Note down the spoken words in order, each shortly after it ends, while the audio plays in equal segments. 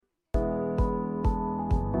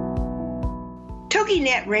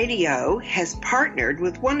TogiNet Radio has partnered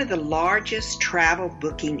with one of the largest travel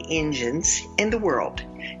booking engines in the world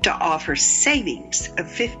to offer savings of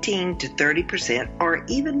 15 to 30% or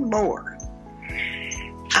even more.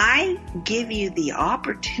 I give you the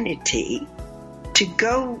opportunity to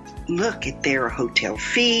go look at their hotel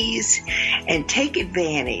fees and take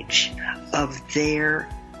advantage of their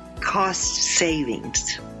cost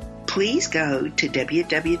savings. Please go to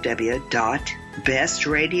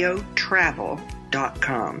www.bestradiotravel.com.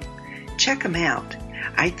 Check them out.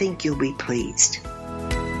 I think you'll be pleased.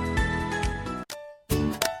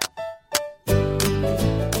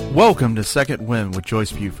 Welcome to Second Wind with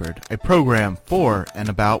Joyce Buford, a program for and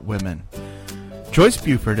about women. Joyce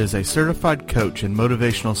Buford is a certified coach and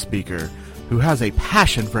motivational speaker who has a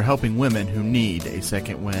passion for helping women who need a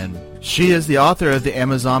second wind. She is the author of the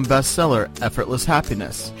Amazon bestseller, Effortless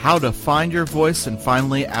Happiness, How to Find Your Voice and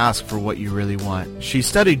Finally Ask for What You Really Want. She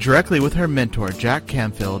studied directly with her mentor, Jack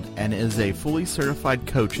Canfield, and is a fully certified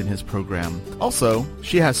coach in his program. Also,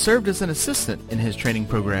 she has served as an assistant in his training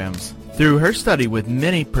programs. Through her study with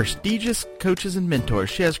many prestigious coaches and mentors,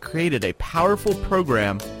 she has created a powerful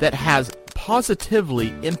program that has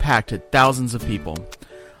positively impacted thousands of people.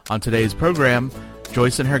 On today's program,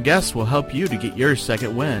 Joyce and her guests will help you to get your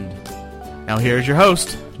second wind. Now here's your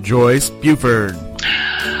host, Joyce Buford.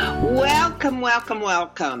 Welcome, welcome,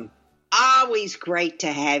 welcome. Always great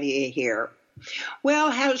to have you here.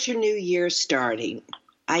 Well, how's your new year starting?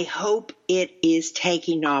 I hope it is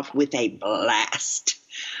taking off with a blast.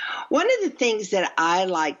 One of the things that I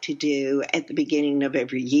like to do at the beginning of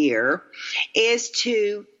every year is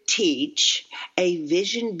to teach a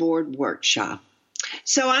vision board workshop.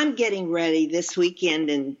 So I'm getting ready this weekend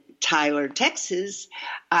in Tyler, Texas.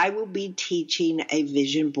 I will be teaching a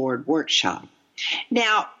vision board workshop.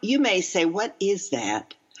 Now, you may say, what is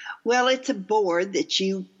that? Well, it's a board that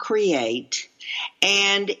you create,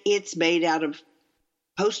 and it's made out of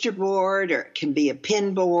poster board, or it can be a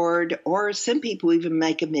pin board, or some people even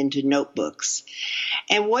make them into notebooks.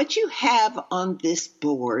 And what you have on this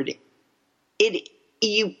board, it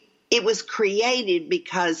was created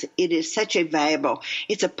because it is such a valuable,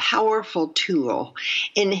 it's a powerful tool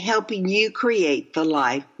in helping you create the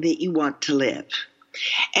life that you want to live.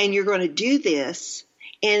 And you're going to do this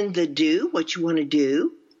in the what you want to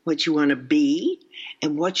do, what you want to be,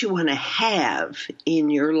 and what you want to have in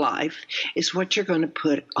your life is what you're going to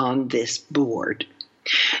put on this board.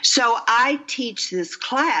 So I teach this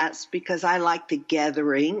class because I like the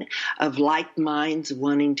gathering of like minds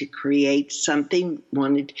wanting to create something,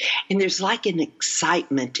 and there's like an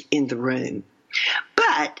excitement in the room.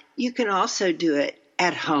 But you can also do it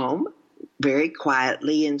at home, very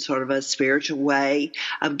quietly, in sort of a spiritual way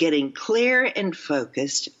of getting clear and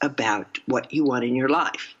focused about what you want in your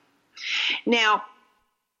life. Now,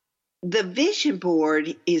 the vision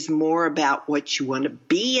board is more about what you want to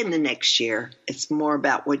be in the next year. It's more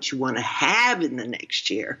about what you want to have in the next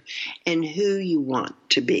year and who you want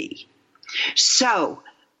to be. So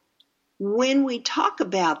when we talk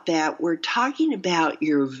about that, we're talking about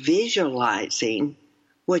your visualizing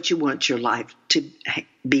what you want your life to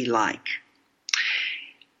be like.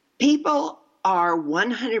 People are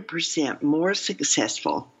 100% more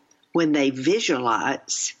successful when they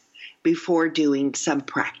visualize before doing some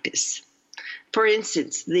practice. For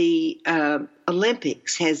instance, the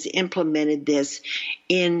Olympics has implemented this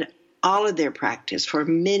in all of their practice for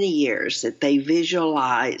many years, that they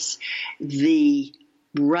visualize the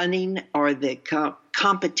running or the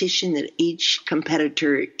competition that each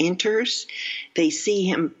competitor enters. They see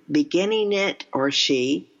him beginning it, or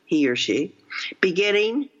he or she,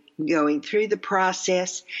 beginning, going through the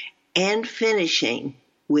process, and finishing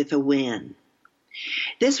with a win.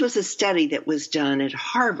 This was a study that was done at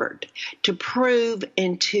Harvard to prove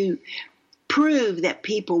that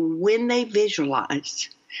people, when they visualize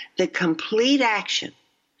the complete action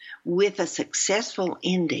with a successful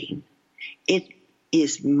ending, it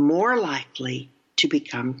is more likely to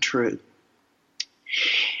become true.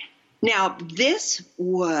 Now, this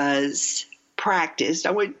was practiced.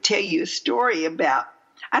 I want to tell you a story about,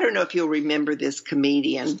 I don't know if you'll remember this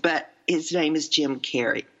comedian, but his name is Jim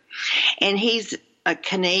Carrey. And he's a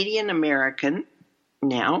Canadian-American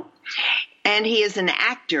now, and he is an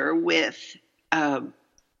actor with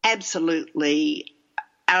absolutely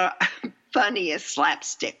funniest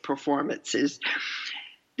slapstick performances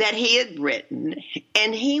that he had written.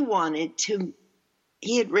 And he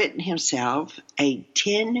had written himself a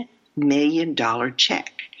 $10 million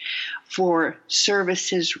check for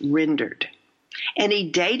services rendered. And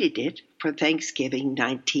he dated it for Thanksgiving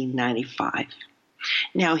 1995.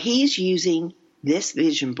 Now, he's using this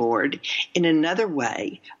vision board in another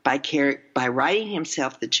way by writing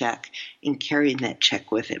himself the check and carrying that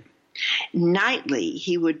check with him. Nightly,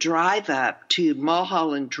 he would drive up to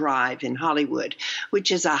Mulholland Drive in Hollywood,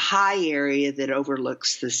 which is a high area that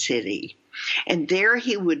overlooks the city. And there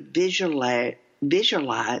he would visualize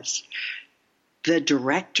the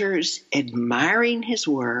directors admiring his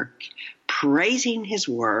work, praising his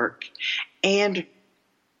work, and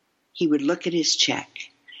he would look at his check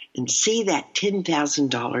and see that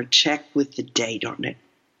 $10,000 check with the date on it.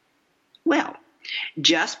 Well,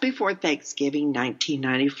 just before Thanksgiving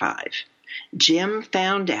 1995, Jim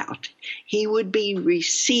found out he would be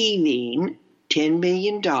receiving $10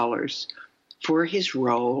 million for his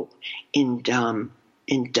role in Dumb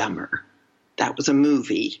and Dumber. That was a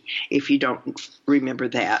movie, if you don't remember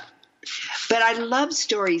that. But I love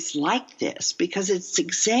stories like this because it's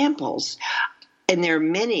examples, and there are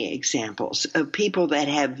many examples of people that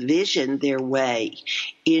have visioned their way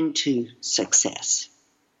into success.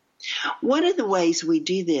 One of the ways we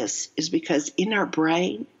do this is because in our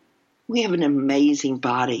brain, we have an amazing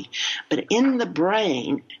body. But in the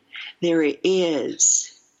brain, there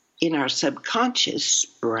is, in our subconscious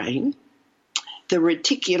brain, the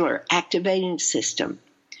reticular activating system,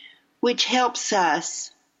 which helps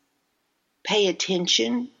us pay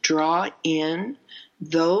attention, draw in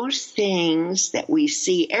those things that we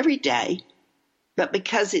see every day. But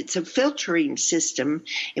because it's a filtering system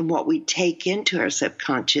in what we take into our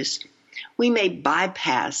subconscious, we may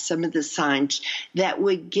bypass some of the signs that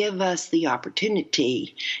would give us the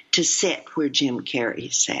opportunity to sit where Jim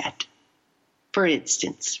Carrey sat. For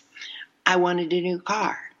instance, I wanted a new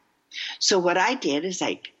car. So what I did is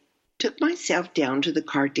I took myself down to the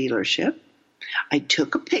car dealership. I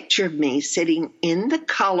took a picture of me sitting in the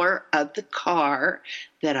color of the car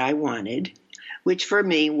that I wanted, which for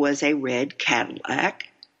me was a red Cadillac.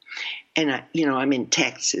 And, I'm in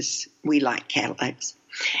Texas. We like Cadillacs.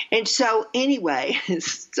 And so anyway,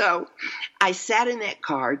 so I sat in that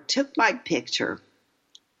car, took my picture,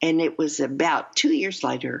 and it was about 2 years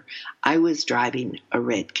later, I was driving a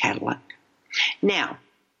red Cadillac. Now,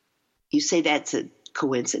 you say that's a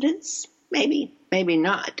coincidence? Maybe, maybe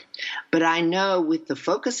not. But I know with the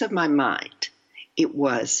focus of my mind, it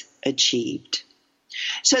was achieved.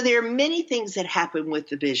 So there are many things that happen with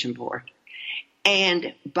the vision board.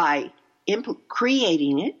 And by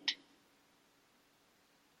creating it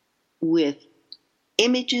with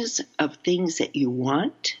images of things that you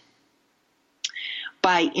want,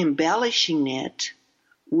 by embellishing it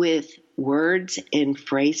with words and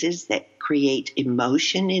phrases that create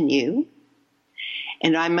emotion in you.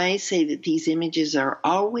 And I may say that these images are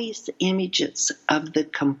always images of the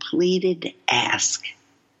completed ask,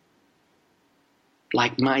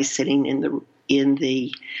 like my sitting in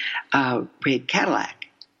the red Cadillac,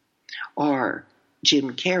 or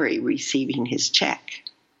Jim Carrey receiving his check.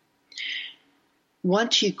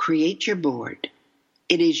 Once you create your board,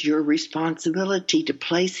 it is your responsibility to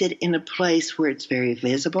place it in a place where it's very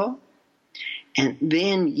visible, and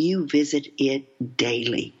then you visit it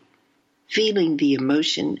daily, feeling the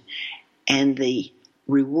emotion and the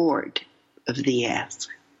reward of the ask.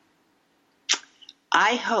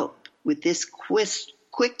 I hope with this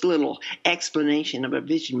quick little explanation of a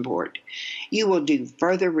vision board, you will do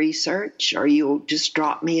further research, or you'll just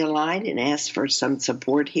drop me a line and ask for some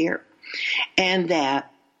support here, and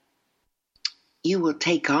that you will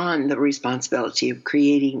take on the responsibility of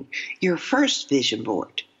creating your first vision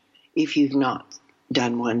board if you've not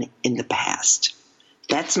done one in the past.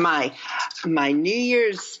 That's my New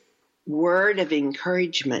Year's word of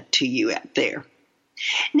encouragement to you out there.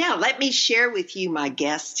 Now, let me share with you my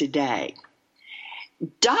guest today.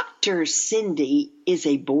 Dr. Cindy is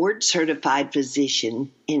a board-certified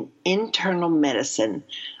physician in internal medicine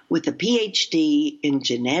with a PhD in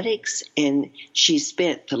genetics, and she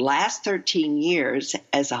spent the last 13 years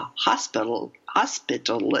as a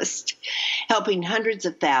hospitalist, helping hundreds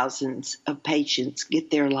of thousands of patients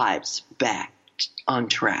get their lives back on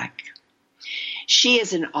track. She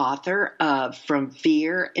is an author of From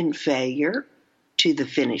Fear and Failure to the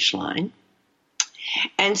Finish Line.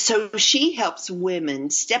 And so she helps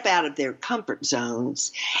women step out of their comfort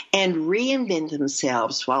zones and reinvent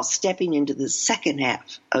themselves while stepping into the second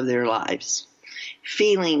half of their lives,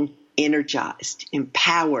 feeling energized,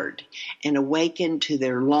 empowered, and awakened to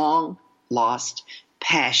their long-lost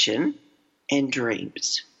passion and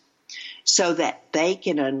dreams so that they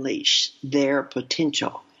can unleash their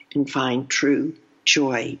potential and find true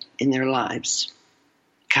joy in their lives.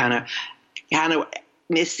 Kind of,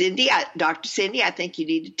 Miss Cindy, Dr. Cindy, I think you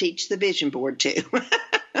need to teach the vision board too.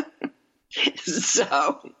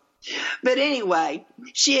 So But anyway,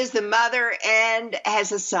 she is the mother and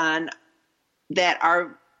has a son that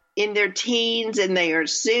are in their teens, and they are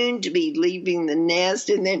soon to be leaving the nest.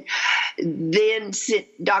 And then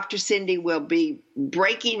Dr. Cindy will be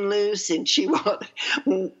breaking loose, and she will.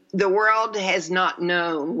 The world has not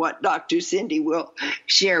known what Dr. Cindy will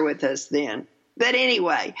share with us then. But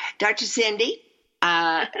anyway, Dr. Cindy,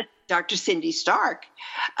 Dr. Cindy Stark,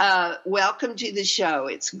 welcome to the show.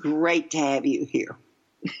 It's great to have you here.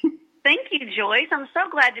 Thank you, Joyce. I'm so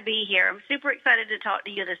glad to be here. I'm super excited to talk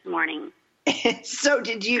to you this morning. So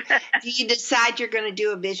do you decide you're going to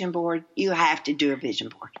do a vision board? You have to do a vision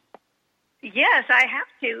board. Yes, I have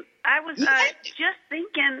to. I was just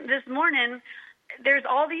thinking this morning, there's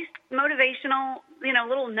all these motivational,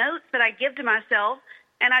 little notes that I give to myself,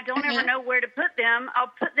 and I don't ever know where to put them.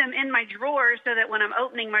 I'll put them in my drawer so that when I'm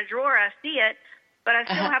opening my drawer, I see it. But I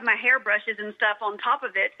still have my hairbrushes and stuff on top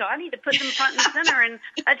of it, so I need to put them front and center and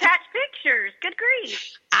attach pictures. Good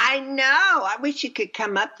grief. I know. I wish you could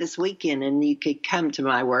come up this weekend and you could come to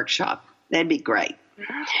my workshop. That'd be great.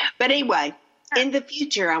 But anyway, in the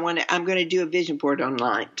future, I'm going to do a vision board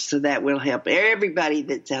online, so that will help everybody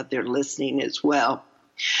that's out there listening as well.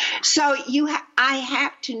 So I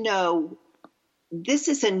have to know, this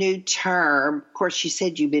is a new term. Of course, you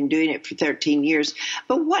said you've been doing it for 13 years.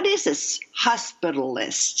 But what is a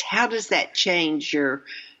hospitalist? How does that change your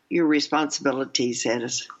responsibilities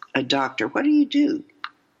as a doctor? What do you do?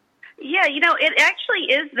 Yeah, it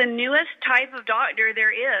actually is the newest type of doctor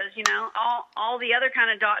there is. All the other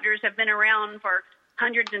kind of doctors have been around for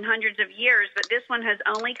hundreds and hundreds of years, but this one has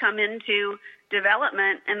only come into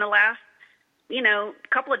development in the last,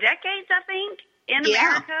 couple of decades, I think, in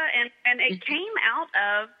America, and it came out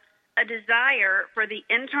of a desire for the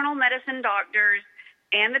internal medicine doctors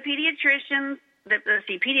and the pediatricians.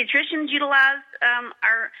 Pediatricians utilize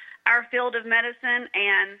our field of medicine,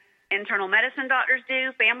 and internal medicine doctors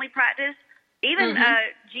do, family practice, even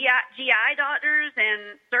GI doctors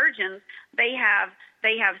and surgeons. They have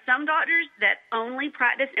some doctors that only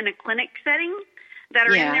practice in a clinic setting that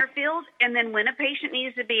are in their field, and then when a patient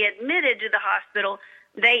needs to be admitted to the hospital,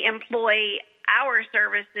 they employ our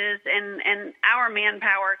services and our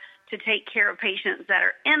manpower to take care of patients that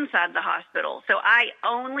are inside the hospital. So I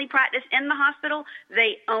only practice in the hospital.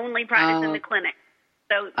 They only practice in the clinic.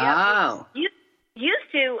 So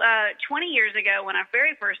used to 20 years ago, when I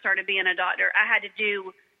very first started being a doctor, I had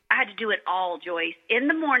to do it all, Joyce. In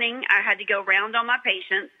the morning, I had to go round on my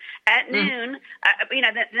patients. At noon,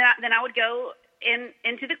 then I would go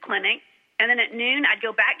into the clinic, and then at noon I'd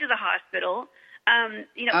go back to the hospital.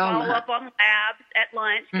 Follow up on labs at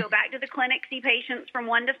lunch, go back to the clinic, see patients from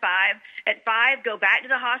 1 to 5. At 5, go back to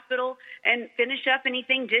the hospital and finish up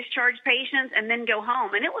anything, discharge patients, and then go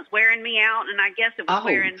home. And it was wearing me out, and I guess it was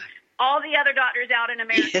wearing all the other doctors out in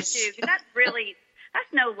America too. Because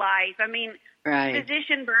that's no life. I mean,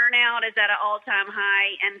 physician burnout is at an all-time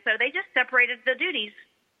high, and so they just separated the duties.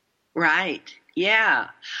 Right. Yeah.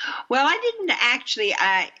 Well, I didn't actually,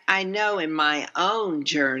 I know in my own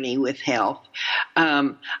journey with health,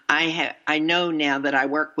 I know now that I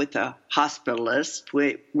work with a hospitalist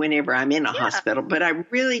whenever I'm in a hospital, but I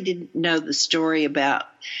really didn't know the story about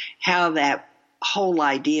how that whole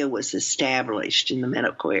idea was established in the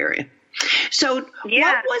medical area. So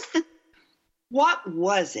what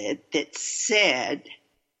was it that said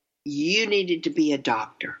you needed to be a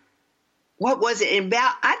doctor? What was it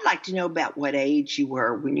about? I'd like to know about what age you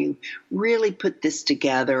were when you really put this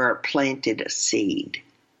together or planted a seed.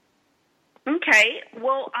 Okay.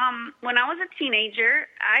 Well, when I was a teenager,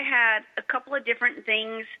 I had a couple of different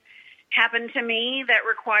things happen to me that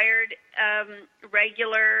required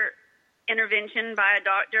regular intervention by a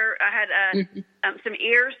doctor. I had some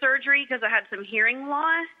ear surgery because I had some hearing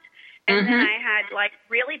loss, and then I had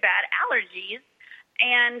really bad allergies,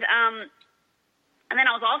 and then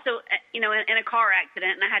I was also, in a car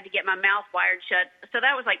accident, and I had to get my mouth wired shut. So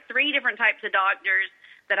that was 3 different types of doctors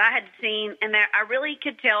that I had seen, and that I really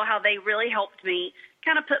could tell how they really helped me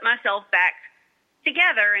kind of put myself back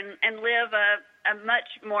together and live a much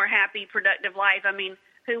more happy, productive life. I mean,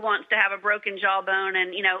 who wants to have a broken jawbone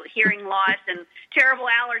and, hearing loss and terrible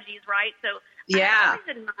allergies, right? So I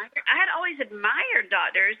had always admired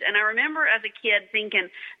doctors, and I remember as a kid thinking,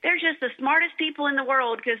 they're just the smartest people in the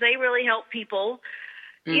world because they really help people,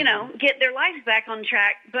 get their lives back on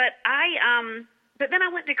track. But then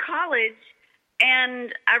I went to college,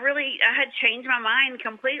 and I had changed my mind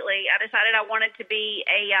completely. I decided I wanted to be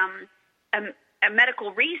a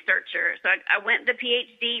medical researcher. So I went the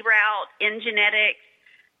PhD route in genetics.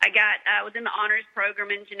 I was in the honors program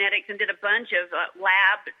in genetics and did a bunch of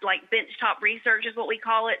lab, like benchtop research is what we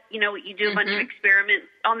call it. You know, you do a bunch of experiments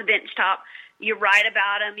on the benchtop. You write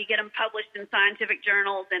about them. You get them published in scientific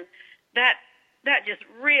journals, and that just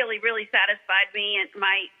really, really satisfied me and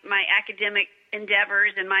my academic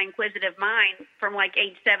endeavors and my inquisitive mind from like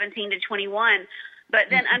age 17 to 21. But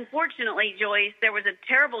then, unfortunately, Joyce, there was a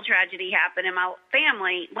terrible tragedy happen in my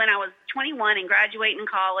family when I was 21 and graduating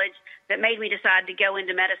college that made me decide to go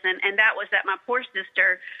into medicine, and that was that my poor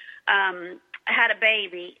sister had a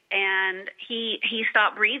baby, and he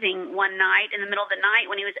stopped breathing one night in the middle of the night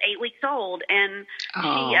when he was 8 weeks old, and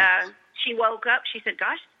she woke up. She said,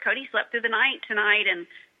 "Gosh, Cody slept through the night tonight," and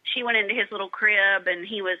she went into his little crib, and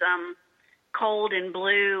he was cold and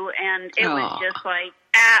blue, and it was just like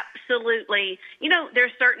absolutely, you know,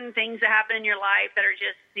 there's certain things that happen in your life that are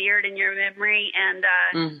just seared in your memory, and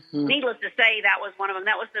needless to say, that was one of them.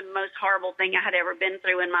 That was the most horrible thing I had ever been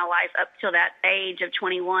through in my life up till that age of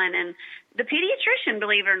 21. And the pediatrician,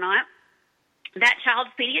 believe it or not, that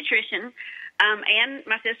child's pediatrician, and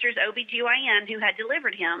my sister's OBGYN who had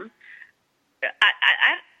delivered him,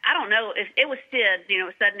 I don't know if it was SIDS, you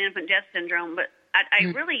know, sudden infant death syndrome, but I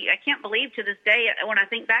can't believe to this day when I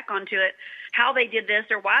think back onto it how they did this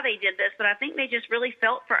or why they did this, but I think they just really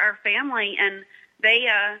felt for our family, and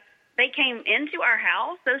they came into our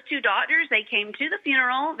house, those two doctors. They came to the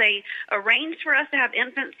funeral. They arranged for us to have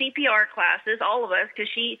infant CPR classes, all of us,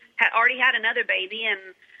 because she had already had another baby, and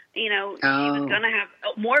you know she was going to have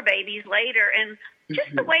more babies later, and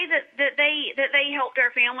just the way that they helped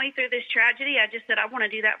our family through this tragedy, I just said I want to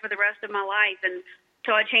do that for the rest of my life. And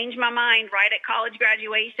so I changed my mind right at college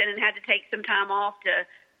graduation and had to take some time off to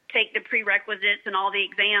take the prerequisites and all the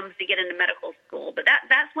exams to get into medical school. But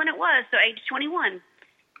that's when it was, so age 21.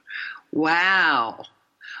 Wow.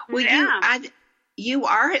 Well, yeah. You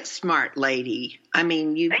are a smart lady. I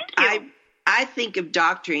mean, Thank you. I think of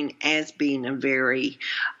doctoring as being a very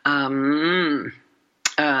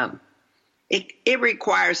it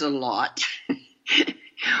requires a lot.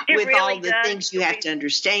 With really all the does. things you have to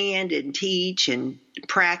understand and teach and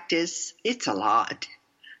practice, it's a lot.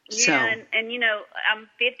 Yeah, and you know, I'm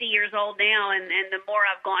 50 years old now, and the more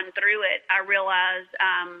I've gone through it, I realize,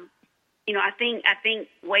 you know, I think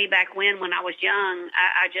way back when I was young,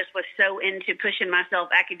 I just was so into pushing myself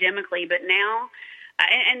academically, but now,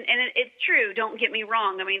 and it's true, don't get me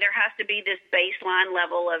wrong. I mean, there has to be this baseline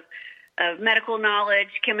level of medical knowledge,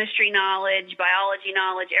 chemistry knowledge, biology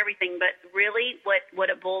knowledge, everything. But really what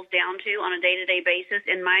it boils down to on a day-to-day basis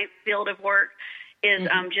in my field of work is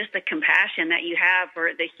just the compassion that you have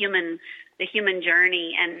for the human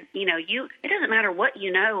journey. And, you know, it doesn't matter what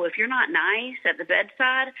you know. If you're not nice at the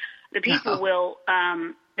bedside, the people will,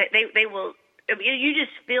 they will, you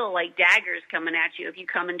just feel like daggers coming at you if you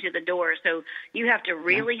come into the door. So you have to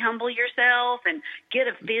really humble yourself and get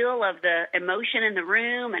a feel of the emotion in the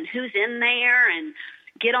room and who's in there and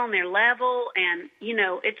get on their level. And, you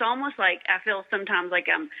know, it's almost like I feel sometimes like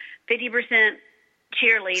I'm 50%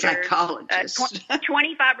 cheerleader, psychologist,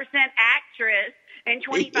 25% actress, and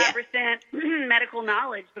 25% medical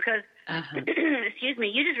knowledge because, excuse me,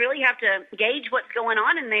 you just really have to gauge what's going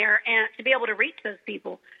on in there and to be able to reach those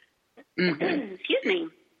people. Excuse me.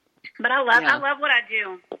 But I love what I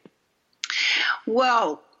do.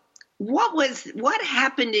 Well, what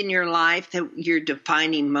happened in your life that your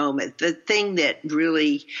defining moment, the thing that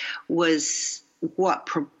really was what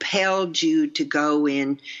propelled you to go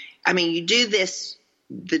in? I mean, you do this,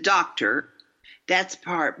 the doctor, that's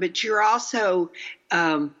part, but you're also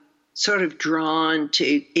sort of drawn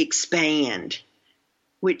to expand,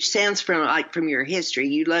 which sounds from your history,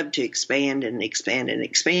 you love to expand and expand and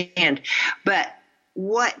expand. But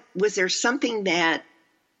was there something that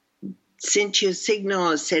sent you a signal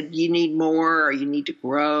and said you need more or you need to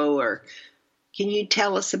grow, or can you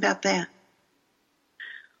tell us about that?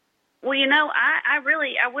 Well, you know, I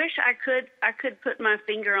wish I could put my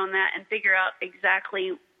finger on that and figure out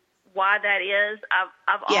exactly why that is.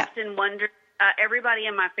 I've often wondered. Everybody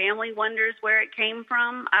in my family wonders where it came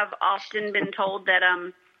from. I've often been told that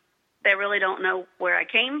they really don't know where I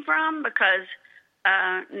came from because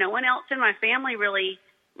no one else in my family really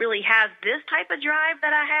has this type of drive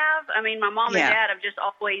that I have. I mean, my mom and dad have just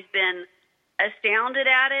always been astounded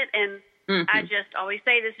at it, and I just always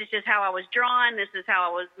say this is just how I was drawn. This is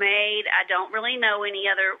how I was made. I don't really know any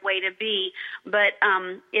other way to be. But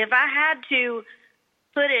if I had to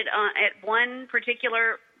put it at one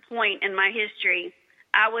particular point in my history,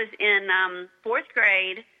 I was in fourth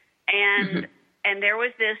grade, and there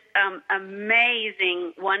was this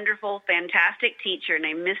amazing, wonderful, fantastic teacher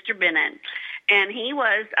named Mr. Bennett. and he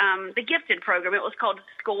was the gifted program. It was called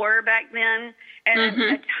SCORE back then, and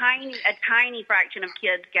a tiny fraction of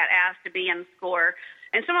kids got asked to be in SCORE.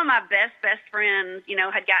 And some of my best friends,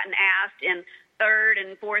 had gotten asked in 3rd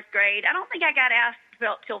and 4th grade. I don't think I got asked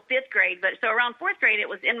till 5th grade, but so around 4th grade, it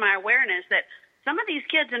was in my awareness that some of these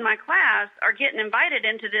kids in my class are getting invited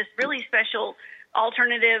into this really special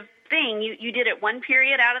alternative thing. You did it one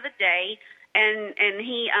period out of the day, and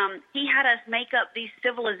he had us make up these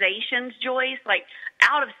civilizations, Joyce, like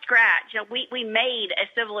out of scratch. We made a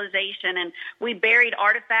civilization, and we buried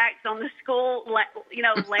artifacts on the school,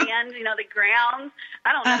 land, the grounds.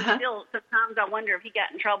 I don't know. Still, sometimes I wonder if he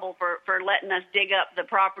got in trouble for letting us dig up the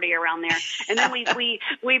property around there. And then we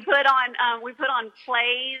put on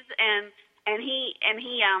plays, and he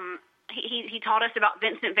taught us about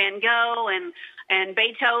Vincent van Gogh and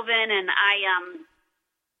Beethoven, and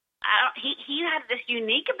he had this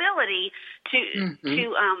unique ability to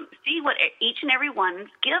see what each and every one's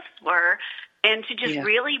gifts were, and to just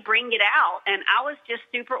really bring it out. And I was just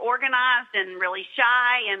super organized and really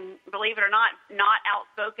shy, and believe it or not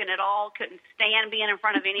outspoken at all. Couldn't stand being in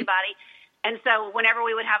front of anybody. And so whenever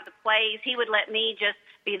we would have the plays, he would let me just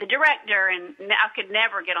be the director, and I could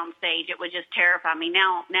never get on stage. It would just terrify me.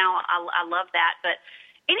 Now I love that. But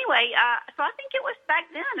anyway, so I think it was back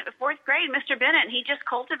then, at 4th grade, Mr. Bennett, he just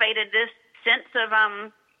cultivated this sense of,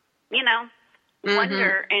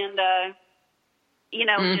 wonder and,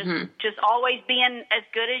 just always being as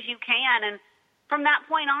good as you can. And from that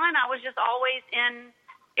point on, I was just always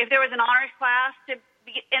if there was an honors class to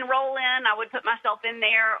enroll in, I would put myself in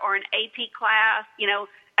there, or an AP class,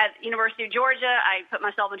 at University of Georgia, I put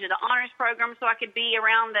myself into the honors program so I could be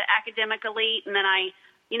around the academic elite. And then I,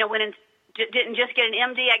 went and didn't just get an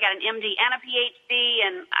MD, I got an MD and a PhD.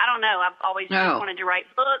 And I don't know, I've always just wanted to write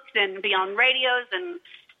books and be on radios and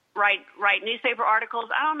write newspaper articles.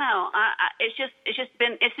 I don't know. It's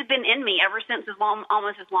been in me ever since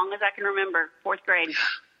almost as long as I can remember, 4th grade.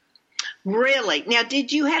 Really? Now,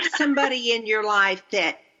 did you have somebody in your life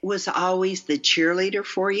that was always the cheerleader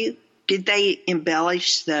for you? Did they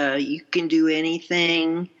embellish the "you can do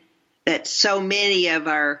anything" that so many of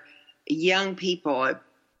our young people,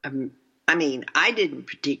 I didn't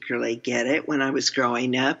particularly get it when I was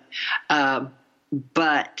growing up,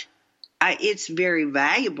 but it's very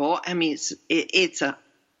valuable.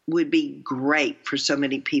 Would be great for so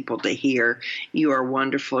many people to hear. You are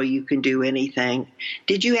wonderful. You can do anything.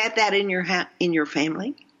 Did you have that in your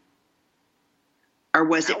family? Or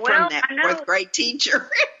was it from that 4th grade teacher?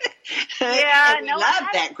 Yeah, we love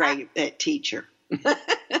that teacher.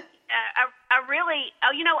 I really,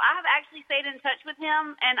 I have actually stayed in touch with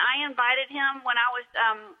him, and I invited him when I was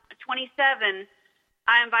 27.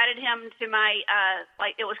 I invited him to my,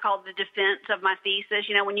 it was called the defense of my thesis.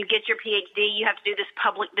 When you get your PhD, you have to do this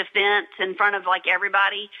public defense in front of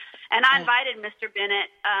everybody. And I invited Mr. Bennett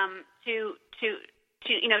to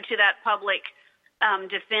that public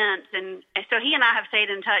defense. And so he and I have stayed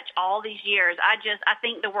in touch all these years. I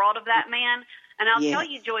think the world of that man. And I'll tell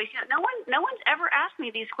you, Joyce, no one's ever asked me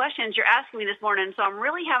these questions you're asking me this morning. So I'm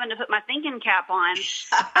really having to put my thinking cap on.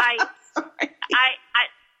 I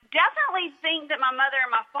definitely think that my mother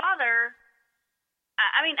and my father,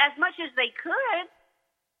 as much as they could,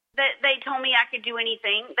 that they told me I could do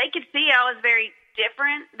anything. They could see I was very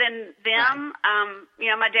different than them.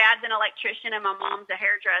 Right. My dad's an electrician and my mom's a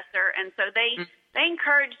hairdresser, and so they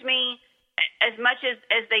encouraged me as much as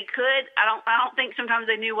they could. I don't think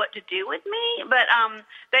sometimes they knew what to do with me, but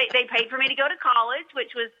they paid for me to go to college,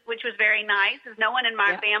 which was very nice, because no one in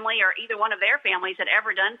my family or either one of their families had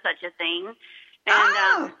ever done such a thing.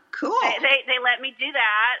 And cool. They let me do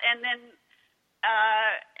that, and then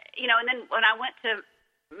and then when I went to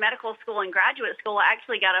medical school and graduate school, I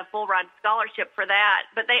actually got a full ride scholarship for that.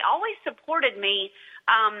 But they always supported me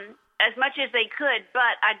as much as they could.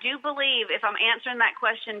 But I do believe, if I'm answering that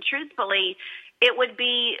question truthfully, it would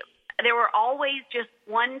be there were always just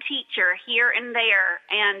one teacher here and there,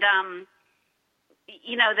 and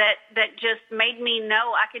that just made me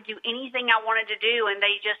know I could do anything I wanted to do, and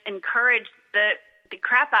they just encouraged the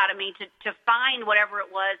crap out of me to find whatever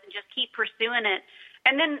it was and just keep pursuing it.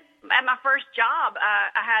 And then at my first job,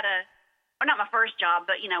 not my first job,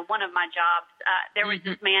 but, one of my jobs, there was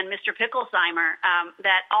this man, Mr. Picklesheimer,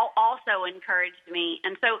 that also encouraged me.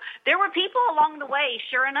 And so there were people along the way,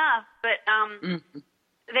 sure enough, but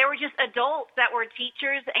they were just adults that were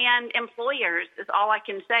teachers and employers, is all I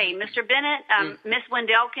can say. Mr. Bennett, Miss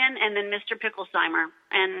Wendelkin, and then Mr. Picklesheimer.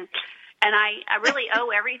 And I really I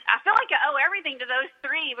feel like I owe everything to those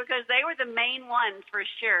three, because they were the main ones for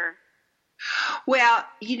sure. Well,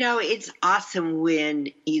 it's awesome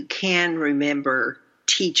when you can remember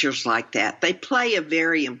teachers like that. They play a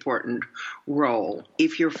very important role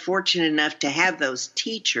if you're fortunate enough to have those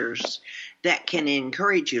teachers that can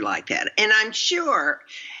encourage you like that. And I'm sure,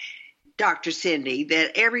 Dr. Cindy,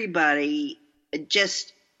 that everybody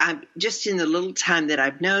just in the little time that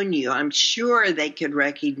I've known you, I'm sure they could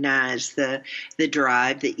recognize the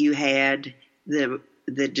drive that you had, the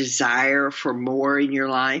desire for more in your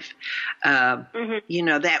life. You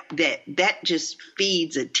know, that just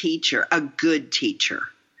feeds a teacher, a good teacher,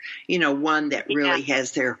 you know, one that really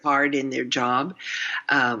has their heart in their job.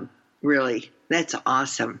 Really, that's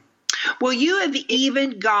awesome. Well, you have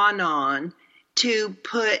even gone on to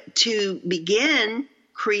begin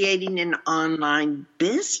creating an online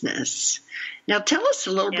business. Now, tell us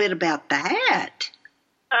a little bit about that.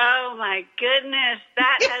 Oh, my goodness.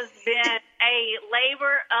 That has been a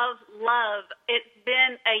labor of love. It's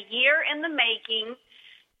been a year in the making.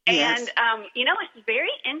 Yes. And, you know, it's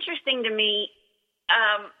very interesting to me.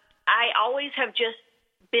 I always have just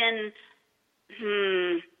been,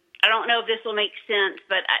 I don't know if this will make sense,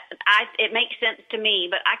 but it makes sense to me.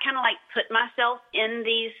 But I kind of like put myself in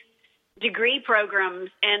these degree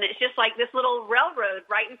programs, and it's just like this little railroad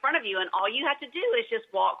right in front of you, and all you have to do is just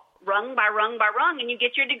walk rung by rung by rung, and you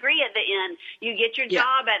get your degree at the end. You get your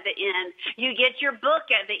job at the end. You get your book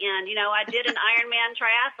at the end. You know, I did an Ironman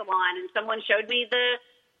triathlon, and someone showed me the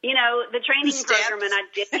training program, and I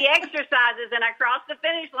did the exercises, and I crossed the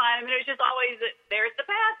finish line. I mean, it was just always, there's the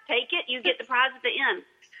path. Take it. You get the prize at the end.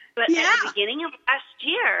 But at the beginning of last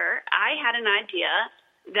year, I had an idea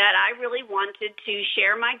that I really wanted to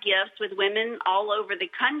share my gifts with women all over the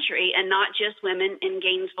country, and not just women in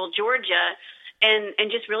Gainesville, Georgia,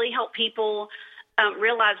 and just really help people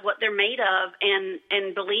realize what they're made of and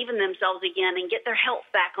believe in themselves again and get their health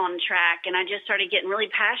back on track. And I just started getting really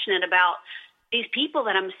passionate about these people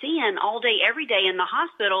that I'm seeing all day, every day in the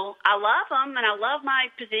hospital. I love them, and I love my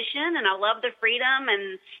position, and I love the freedom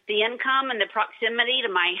and the income and the proximity to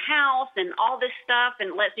my house and all this stuff,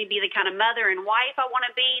 and it lets me be the kind of mother and wife I want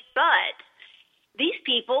to be. But these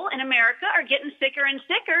people in America are getting sicker and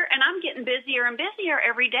sicker, and I'm getting busier and busier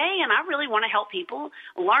every day, and I really want to help people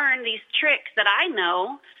learn these tricks that I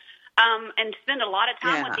know, and spend a lot of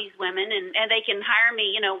time with these women, and they can hire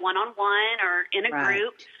me, you know, one-on-one or in a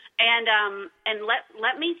group. And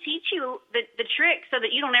let me teach you the trick so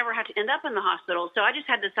that you don't ever have to end up in the hospital. So I just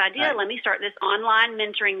had this idea, let me start this online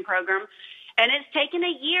mentoring program. And it's taken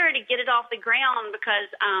a year to get it off the ground because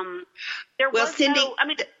Cindy,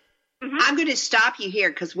 I'm going to stop you here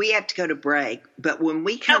because we have to go to break. But when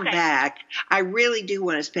we come back, I really do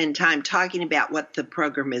want to spend time talking about what the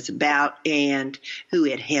program is about and who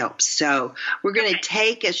it helps. So we're going to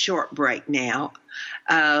take a short break now,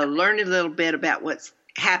 learn a little bit about what's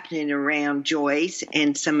happening around Joyce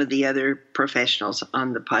and some of the other professionals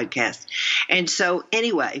on the podcast. And so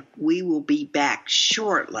anyway, we will be back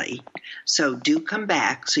shortly. So do come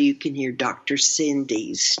back so you can hear Dr.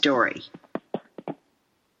 Cindy's story.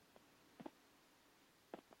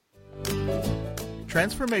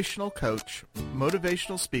 Transformational coach,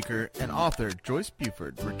 motivational speaker, and author Joyce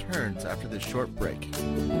Buford returns after this short break.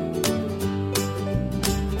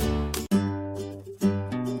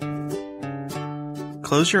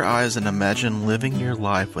 Close your eyes and imagine living your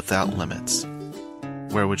life without limits.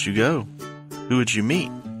 Where would you go? Who would you meet?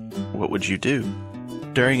 What would you do?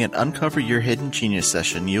 During an Uncover Your Hidden Genius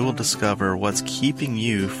session, you will discover what's keeping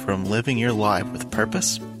you from living your life with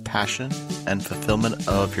purpose, passion, and fulfillment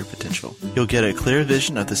of your potential. You'll get a clear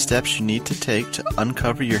vision of the steps you need to take to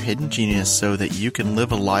uncover your hidden genius so that you can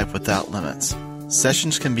live a life without limits.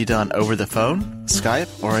 Sessions can be done over the phone,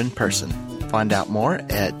 Skype, or in person. Find out more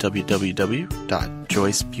at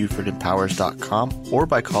www.joycebufordempowers.com or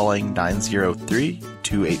by calling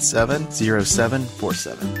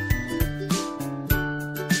 903-287-0747.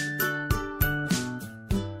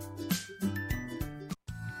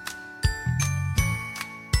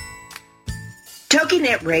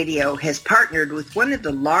 TogiNet Radio has partnered with one of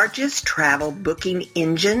the largest travel booking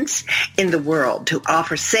engines in the world to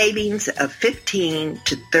offer savings of 15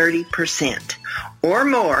 to 30% or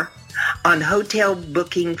more on hotel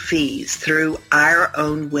booking fees through our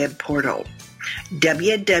own web portal,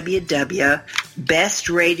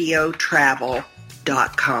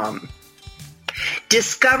 www.bestradiotravel.com.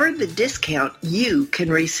 Discover the discount you can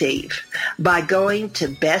receive by going to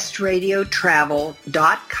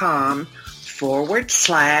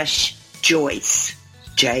bestradiotravel.com/Joyce, Joyce,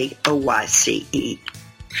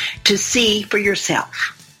 to see for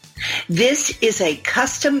yourself. This is a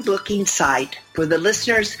custom booking site for the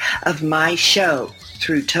listeners of my show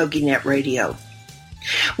through TogiNet Radio.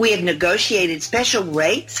 We have negotiated special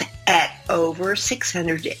rates at over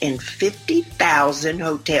 650,000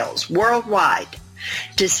 hotels worldwide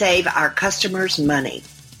to save our customers money.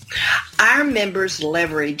 Our members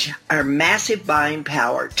leverage our massive buying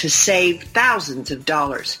power to save thousands of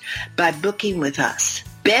dollars by booking with us.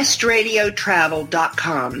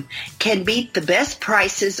 BestRadioTravel.com can beat the best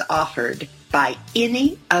prices offered by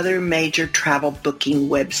any other major travel booking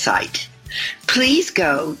website. Please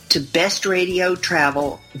go to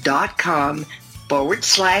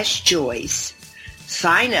BestRadioTravel.com/Joyce,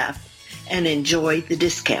 sign up, and enjoy the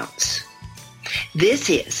discounts. This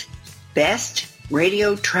is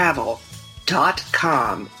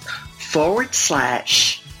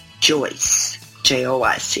BestRadioTravel.com/Joyce, Joyce.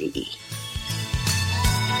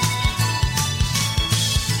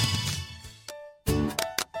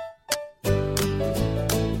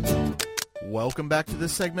 Welcome back to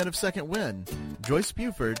this segment of Second Wind. Joyce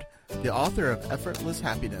Buford, the author of Effortless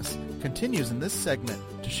Happiness, continues in this segment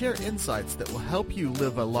to share insights that will help you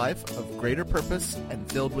live a life of greater purpose and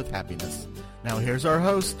filled with happiness. Now here's our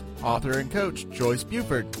host, author and coach, Joyce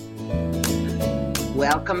Buford.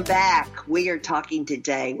 Welcome back. We are talking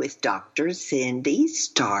today with Dr. Cindy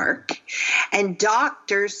Stark. And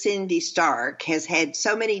Dr. Cindy Stark has had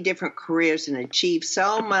so many different careers and achieved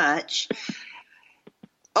so much.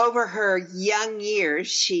 Over her young years,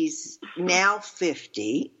 she's now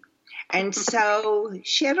 50. And so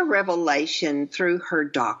she had a revelation through her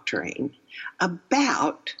doctoring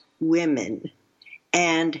about women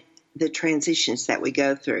and the transitions that we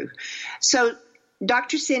go through. So,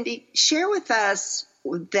 Dr. Cindy, share with us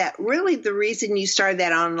that really the reason you started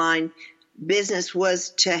that online business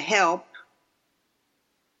was to help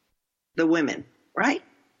the women, right?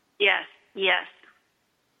 Yes, yes.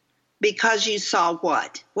 Because you saw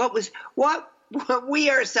what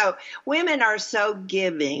women are so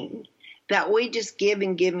giving that we just give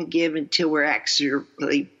and give and give until we're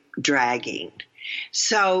actually dragging.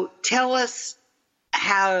 So tell us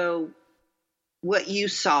what you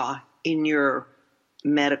saw in your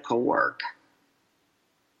medical work.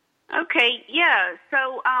 Okay, yeah.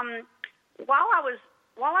 So while I was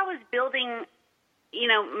building,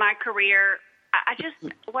 my career,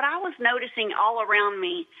 what I was noticing all around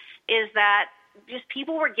me is that just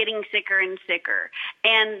people were getting sicker and sicker,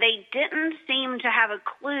 and they didn't seem to have a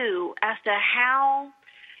clue as to how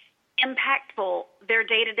impactful their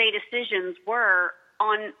day-to-day decisions were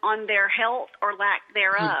on their health or lack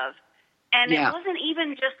thereof. And It wasn't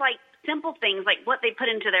even just like simple things like what they put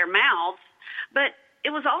into their mouths, but it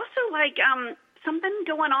was also like something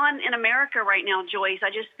going on in America right now, Joyce. I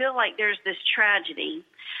just feel like there's this tragedy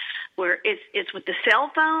where it's with the cell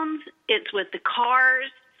phones, it's with the cars,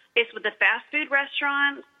 it's with the fast food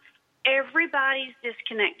restaurants. Everybody's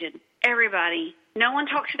disconnected. Everybody. No one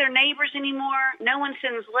talks to their neighbors anymore. No one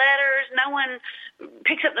sends letters. No one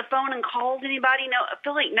picks up the phone and calls anybody. No, I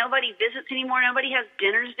feel like nobody visits anymore. Nobody has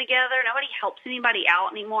dinners together. Nobody helps anybody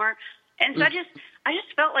out anymore. And so I just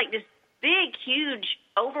felt like this big, huge,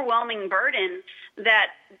 overwhelming burden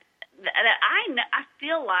that I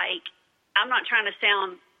feel like, I'm not trying to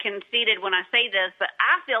sound conceited when I say this, but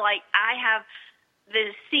I feel like I have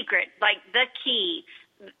the secret, like the key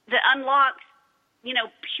that unlocks,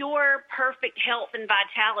 pure, perfect health and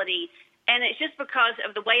vitality. And it's just because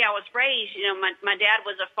of the way I was raised. My dad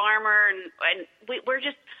was a farmer, and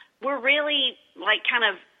we're really like kind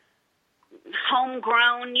of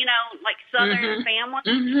homegrown, like Southern family.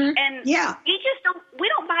 Mm-hmm. And we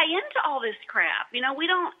don't buy into all this crap. We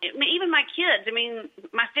don't, even my kids,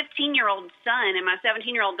 my 15-year-old son and my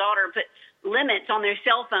 17-year-old daughter put limits on their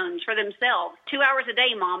cell phones for themselves. 2 hours a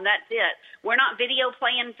day, Mom, that's it. We're not video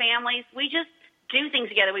playing families. We just do things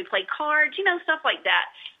together. We play cards, stuff like that.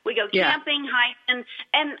 We go camping, hiking,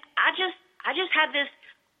 and I just had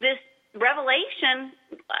this revelation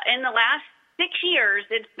in the last 6 years.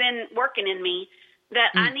 It's been working in me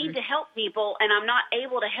that I need to help people, and I'm not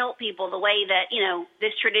able to help people the way that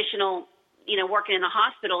this traditional working in the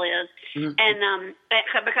hospital is. Mm-hmm. And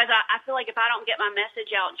because I feel like if I don't get my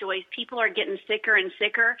message out, Joyce, people are getting sicker and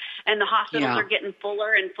sicker, and the hospitals are getting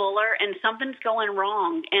fuller and fuller, and something's going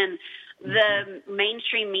wrong. And the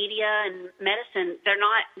mainstream media and medicine, they're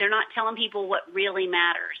not telling people what really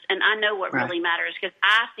matters. And I know what really matters because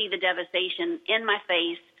I see the devastation in my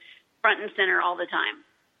face, front and center all the time.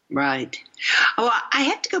 Right. Well, I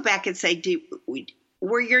have to go back and say,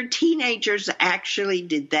 were your teenagers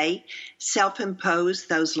did they self-impose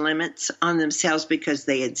those limits on themselves because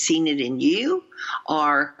they had seen it in you?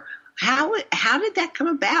 Or how did that come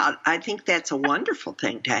about? I think that's a wonderful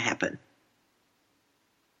thing to happen.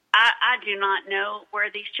 I do not know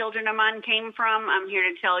where these children of mine came from. I'm here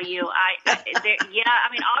to tell you.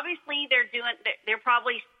 Obviously they're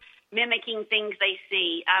probably mimicking things they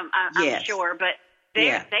see. I'm Yes. sure, but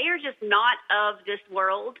Yeah. they are just not of this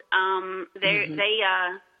world.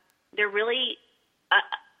 They're really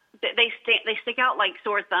they stick out like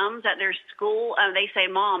sore thumbs at their school. They say,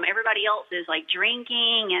 "Mom, everybody else is like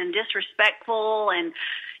drinking and disrespectful and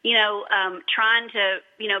trying to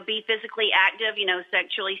be physically active,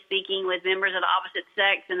 sexually speaking with members of the opposite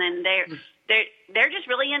sex, and then they're just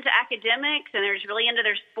really into academics and they're just really into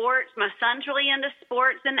their sports. My son's really into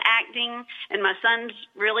sports and acting, and my son's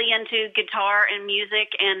really into guitar and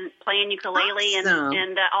music and playing ukulele Awesome.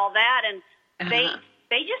 and all that. And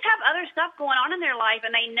they just have other stuff going on in their life,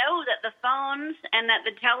 and they know that the phones and that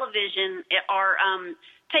the television are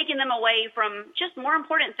taking them away from just more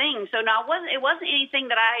important things. So no, it wasn't anything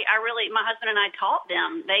that I really, my husband and I taught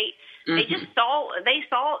them. They just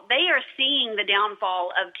they are seeing the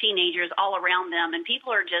downfall of teenagers all around them, and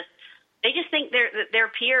people are they just think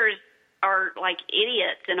their peers are like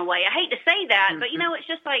idiots in a way. I hate to say that, but it's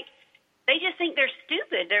just like, they just think they're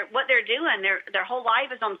stupid. What they're doing, their whole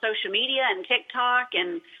life is on social media and TikTok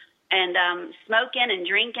and smoking and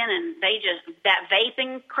drinking, and that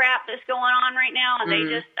vaping crap that's going on right now, and they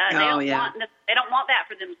just they don't want that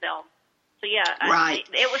for themselves. So right.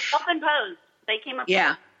 It was self-imposed. They came up.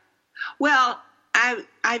 Yeah. Well,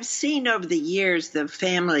 I've seen over the years the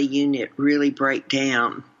family unit really break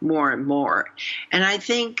down more and more, and I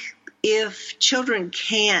think if children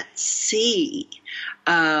can't see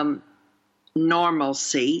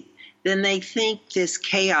normalcy, then they think this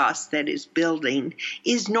chaos that is building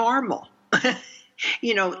is normal.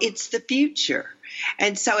 It's the future.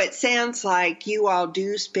 And so it sounds like you all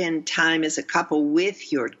do spend time as a couple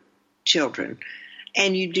with your children,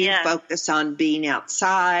 and you do focus on being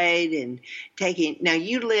outside and now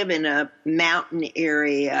you live in a mountain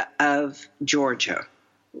area of Georgia.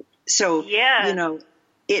 So,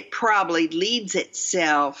 it probably leads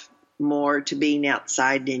itself more to being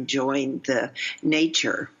outside and enjoying the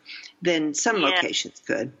nature than some locations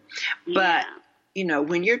could. But,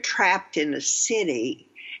 when you're trapped in a city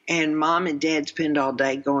and mom and dad spend all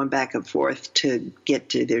day going back and forth to get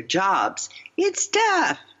to their jobs, it's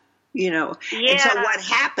tough, And so what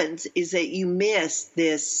happens is that you miss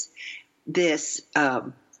this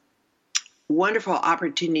wonderful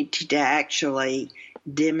opportunity to actually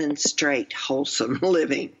demonstrate wholesome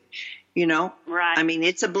living. Right. I mean,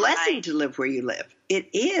 it's a blessing to live where you live. It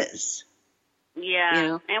is.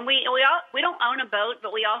 Yeah. And we don't own a boat,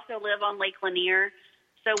 but we also live on Lake Lanier.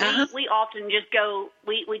 So we often just go,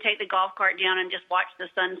 we take the golf cart down and just watch the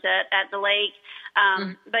sunset at the lake.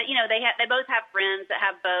 But they both have friends that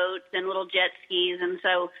have boats and little jet skis. And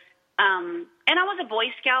so, and I was a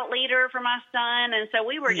Boy Scout leader for my son. And so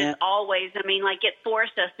we were just always, it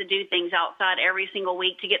forced us to do things outside every single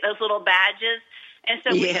week to get those little badges. And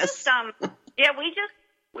so we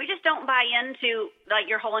just don't buy into like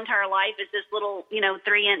your whole entire life is this little,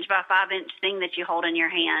 3-inch by 5-inch thing that you hold in your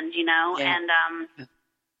hand, and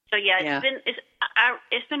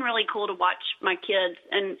it's been really cool to watch my kids.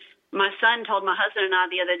 And my son told my husband and I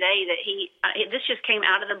the other day that this just came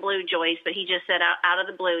out of the blue, Joyce, but he just said out of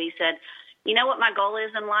the blue, he said, you know what my goal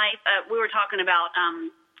is in life? We were talking about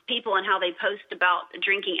people and how they post about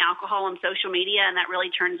drinking alcohol on social media, and that really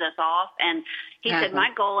turns us off. And he said,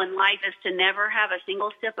 my goal in life is to never have a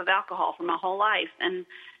single sip of alcohol for my whole life. And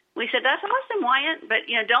we said, that's awesome, Wyatt, but,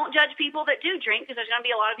 don't judge people that do drink, because there's going to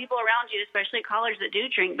be a lot of people around you, especially at college, that do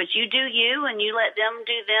drink, but you do you, and you let them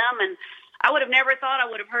do them. And I would have never thought I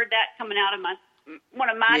would have heard that coming out of one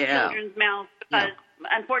of my children's mouths, because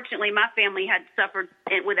unfortunately my family had suffered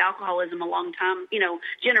with alcoholism a long time,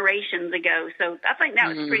 generations ago. So I think that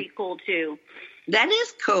was pretty cool too. That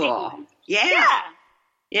is cool. Yeah.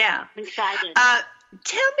 I'm excited.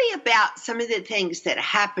 Tell me about some of the things that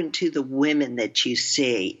happen to the women that you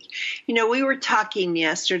see. We were talking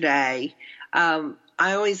yesterday. I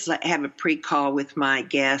always have a pre-call with my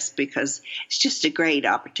guests because it's just a great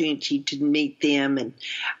opportunity to meet them and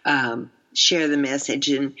share the message.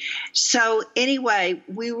 And so anyway,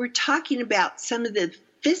 we were talking about some of the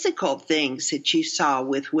physical things that you saw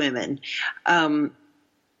with women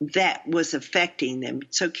that was affecting them.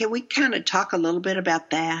 So can we kind of talk a little bit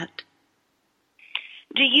about that?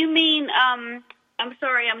 Do you mean, I'm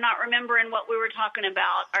sorry, I'm not remembering what we were talking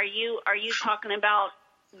about. Are you talking about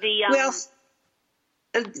the... Well,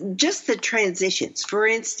 just the transitions. For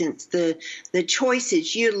instance, the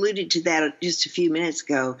choices, you alluded to that just a few minutes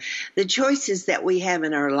ago, the choices that we have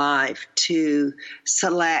in our life to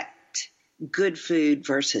select good food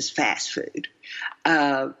versus fast food.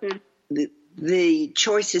 The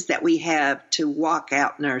choices that we have to walk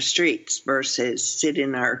out in our streets versus sit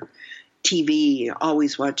in our TV,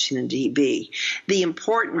 always watching the TV. The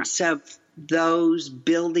importance of those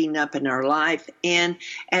building up in our life. And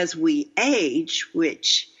as we age,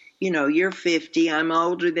 which, you're 50, I'm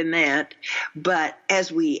older than that, but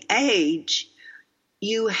as we age,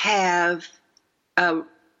 you have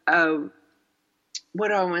what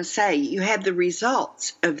do I want to say? You have the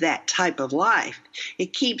results of that type of life.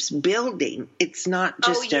 It keeps building. It's not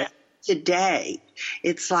just today.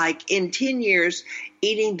 It's like in 10 years,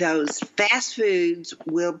 eating those fast foods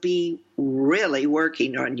will be really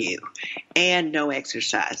working on you, and no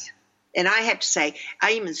exercise. And I have to say,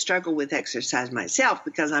 I even struggle with exercise myself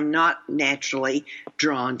because I'm not naturally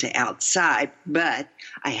drawn to outside, but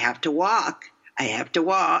I have to walk.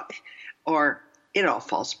 Or it all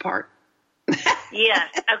falls apart. Yes.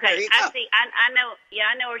 Okay. I see. I know. Yeah,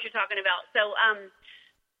 I know what you're talking about. So,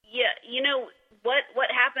 what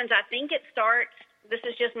happens? I think it starts. This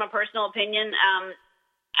is just my personal opinion.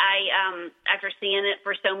 I after seeing it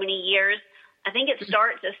for so many years, I think it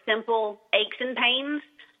starts as simple aches and pains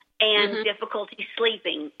and difficulty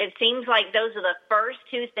sleeping. It seems like those are the first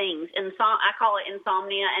two things. I call it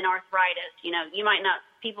insomnia and arthritis.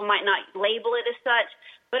 People might not label it as such,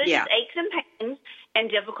 but it's just aches and pains and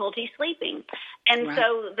difficulty sleeping. And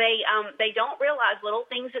so they don't realize little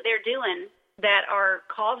things that they're doing that are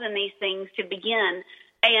causing these things to begin.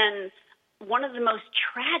 And one of the most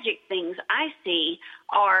tragic things I see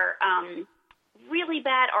are really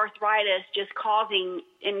bad arthritis just causing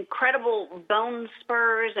incredible bone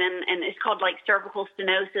spurs, and it's called like cervical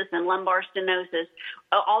stenosis and lumbar stenosis,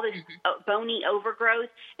 all this bony overgrowth.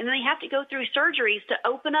 And then they have to go through surgeries to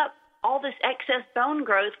open up all this excess bone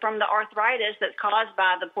growth from the arthritis that's caused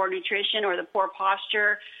by the poor nutrition or the poor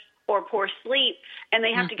posture or poor sleep. And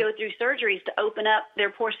they have to go through surgeries to open up their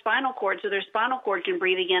poor spinal cord so their spinal cord can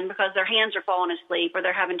breathe again because their hands are falling asleep or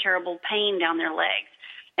they're having terrible pain down their legs.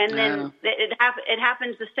 And then it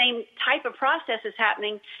happens, the same type of process is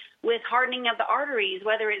happening with hardening of the arteries,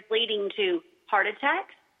 whether it's leading to heart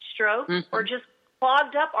attacks, stroke, or just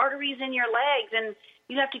clogged up arteries in your legs. And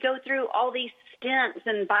you have to go through all these stents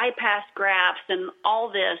and bypass grafts and all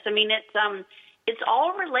this. I mean, it's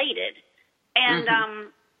all related. And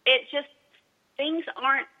it just, things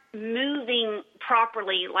aren't moving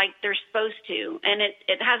properly like they're supposed to. And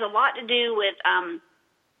it has a lot to do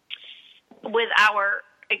with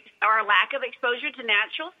our lack of exposure to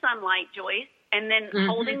natural sunlight, Joyce, and then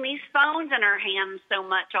holding these phones in our hands so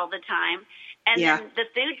much all the time. And then the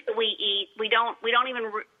foods that we eat, we don't even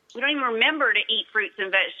remember to eat fruits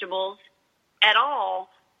and vegetables at all.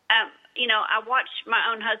 I watch my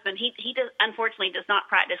own husband. He unfortunately does not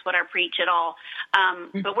practice what I preach at all.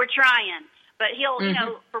 But we're trying. But he'll,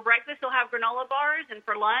 for breakfast he'll have granola bars, and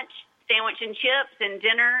for lunch sandwich and chips, and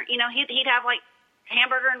dinner, he'd have like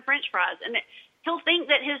hamburger and French fries, and he'll think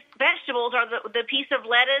that his vegetables are the piece of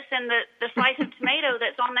lettuce and the slice of tomato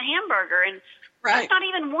that's on the hamburger, and that's not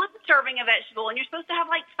even one serving of vegetable, and you're supposed to have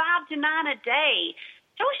like 5 to 9 a day.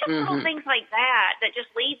 So it's just little things like that just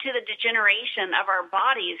lead to the degeneration of our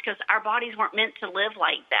bodies, because our bodies weren't meant to live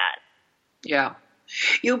like that. Yeah.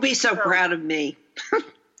 You'll be so proud of me.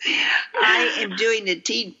 I am doing a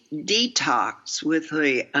detox with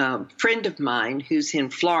a friend of mine who's in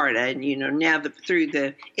Florida, and now through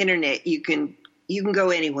the internet you can go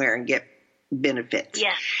anywhere and get benefits.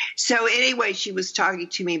 Yeah. So anyway, she was talking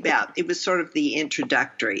to me about, it was sort of the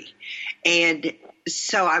introductory, and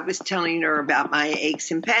so I was telling her about my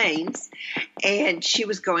aches and pains, and she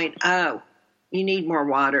was going, "Oh, you need more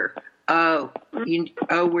water.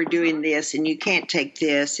 We're doing this, and you can't take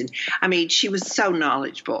this." And I mean, she was so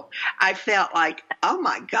knowledgeable. I felt like, oh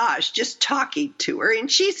my gosh, just talking to her.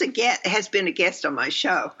 And she's has been a guest on my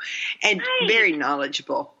show, and very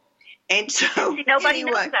knowledgeable. And so nobody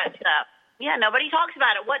knows that stuff. Yeah, nobody talks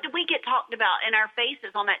about it. What do we get talked about in our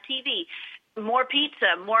faces on that TV? More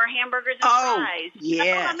pizza, more hamburgers and fries.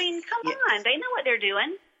 Yes. I mean, come on. They know what they're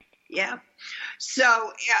doing. Yeah.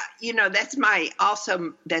 So,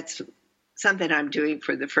 that's something I'm doing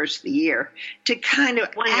for the first of the year, to kind of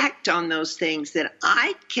act on those things that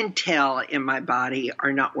I can tell in my body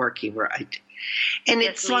are not working right. And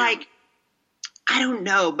it's like, I don't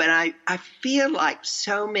know, but I feel like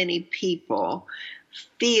so many people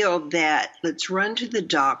feel that let's run to the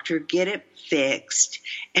doctor, get it fixed,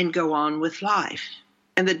 and go on with life.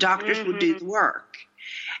 And the doctors will do the work.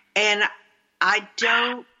 And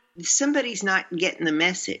somebody's not getting the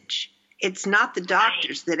message. It's not the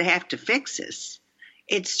doctors that have to fix us.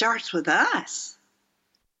 It starts with us.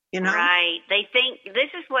 Right. They think this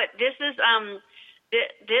is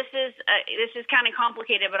this is kind of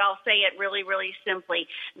complicated, but I'll say it really, really simply.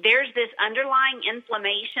 There's this underlying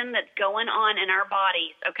inflammation that's going on in our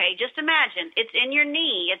bodies. Okay, just imagine it's in your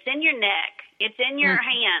knee, it's in your neck, it's in your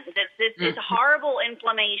hands. It's horrible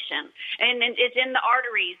inflammation, and it's in the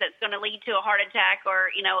arteries that's going to lead to a heart attack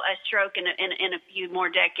or a stroke in a few more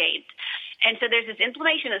decades. And so there's this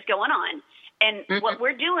inflammation that's going on. And what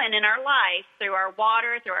we're doing in our life through our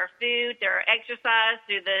water, through our food, through our exercise,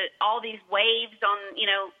 through all these waves on,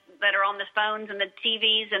 that are on the phones and the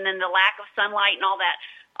TVs, and then the lack of sunlight and all that,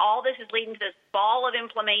 all this is leading to this ball of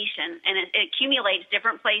inflammation, and it accumulates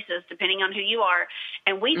different places depending on who you are.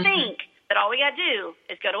 And we think that all we got to do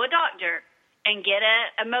is go to a doctor and get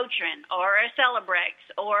a Motrin or a Celebrex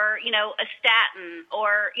or, a statin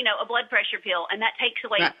or, a blood pressure pill, and that takes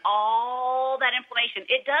away all that inflammation.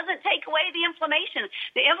 It doesn't take away the inflammation.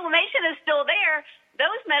 The inflammation is still there.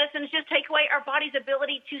 Those medicines just take away our body's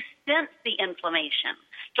ability to sense the inflammation.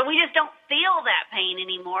 So we just don't feel that pain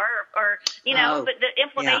anymore but the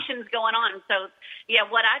inflammation is going on. So,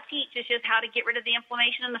 what I teach is just how to get rid of the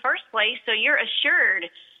inflammation in the first place, so you're assured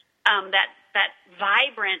that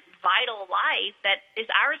vibrant, vital life that is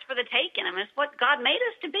ours for the taking. I mean, it's what God made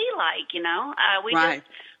us to be like. We just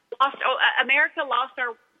lost. America lost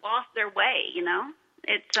their way.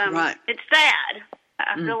 It's it's sad.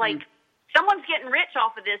 I feel like someone's getting rich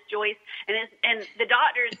off of this, Joyce, and the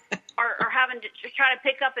doctors are having to try to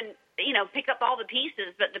pick up all the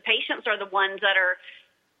pieces, but the patients are the ones that are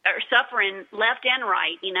suffering left and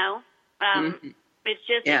right. It's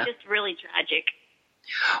just really tragic.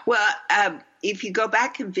 Well, if you go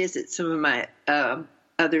back and visit some of my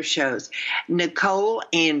other shows, Nicole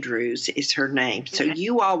Andrews is her name. So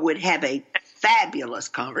you all would have a fabulous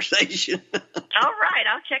conversation. All right.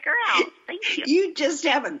 I'll check her out. Thank you. You just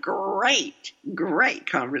have a great, great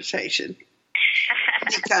conversation.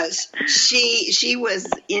 Because she was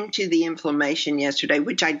into the inflammation yesterday,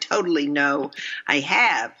 which I totally know I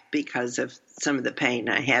have because of some of the pain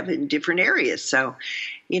I have in different areas. So,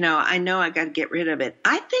 I know I got to get rid of it.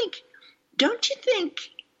 Don't you think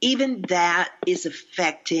even that is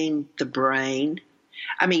affecting the brain?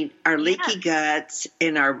 I mean, our leaky guts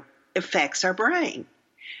affects our brain.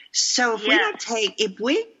 So if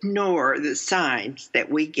we ignore the signs that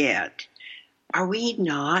we get, are we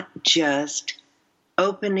not just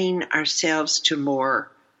opening ourselves to more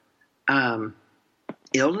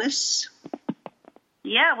illness?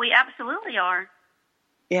 Yeah, we absolutely are.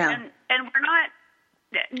 Yeah. And we're not,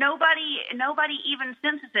 nobody even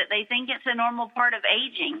senses it. They think it's a normal part of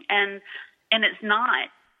aging, and it's not.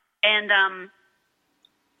 And,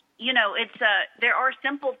 it's, there are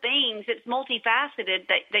simple things. It's multifaceted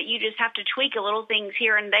that you just have to tweak a little things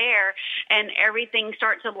here and there, and everything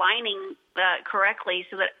starts aligning correctly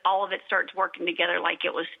so that all of it starts working together like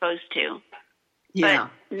it was supposed to. Yeah.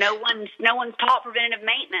 But no one's taught preventative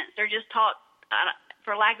maintenance. They're just taught,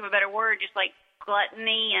 for lack of a better word, just like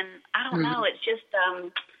gluttony, and I don't know. It's just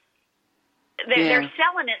they're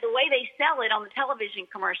selling it the way they sell it on the television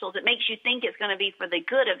commercials. It makes you think it's going to be for the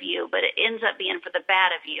good of you, but it ends up being for the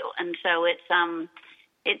bad of you. And so it's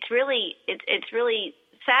really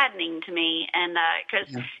saddening to me, and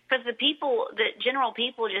because the general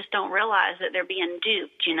people just don't realize that they're being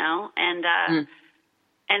duped, and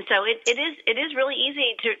so it is really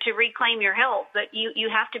easy to reclaim your health, but you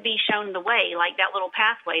have to be shown the way, like that little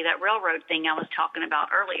pathway, that railroad thing I was talking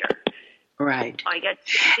about earlier. Right.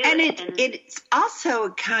 And it's also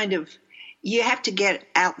kind of, you have to get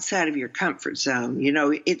outside of your comfort zone.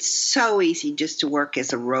 It's so easy just to work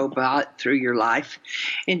as a robot through your life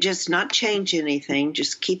and just not change anything,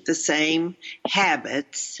 just keep the same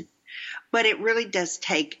habits. But it really does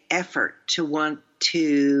take effort to want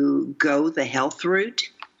to go the health route.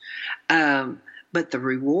 But the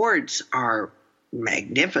rewards are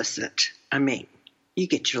magnificent. I mean, you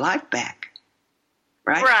get your life back.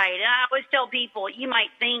 Right. Right. And I always tell people, you might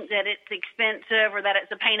think that it's expensive or that it's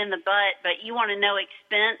a pain in the butt, but you want to know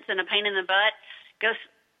expense and a pain in the butt, go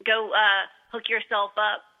hook yourself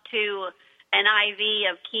up to an IV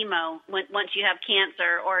of chemo once you have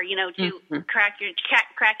cancer, or to crack your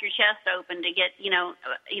chest open to get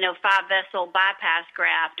 5-vessel bypass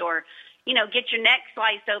graft, or get your neck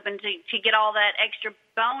sliced open to get all that extra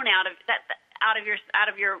bone out of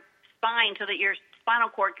your spine so that your spinal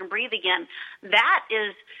cord can breathe again. That's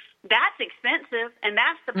expensive, and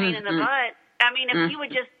that's the pain in the butt. I mean, if you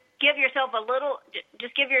would just give yourself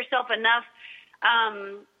enough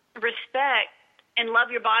respect and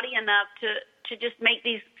love your body enough to just make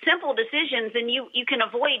these simple decisions, and you can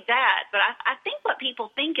avoid that. But I think what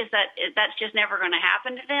people think is that that's just never going to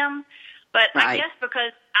happen to them. But right. I guess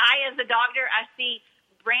because I, as a doctor, I see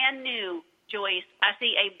brand new, Joyce, I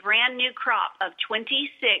see a brand new crop of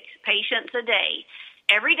 26 patients a day.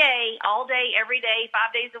 Every day, all day, every day,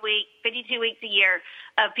 5 days a week, 52 weeks a year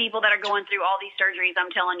of people that are going through all these surgeries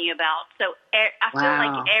I'm telling you about. So I feel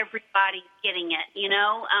like everybody's getting it, you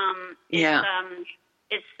know?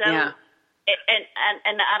 It's so,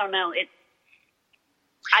 and I don't know,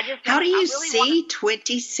 How do you see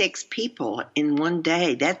 26 people in one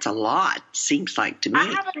day? That's a lot, seems like to me. I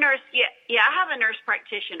have a nurse, I have a nurse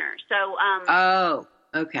practitioner. So,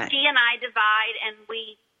 okay. She and I divide, and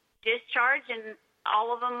we discharge and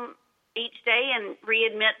all of them each day and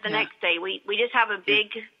readmit the next day. We just have a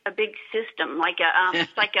big system, like a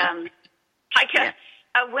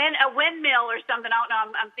windmill or something. I don't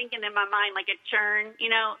know. I'm thinking in my mind like a churn. You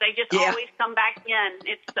know, they just always come back in.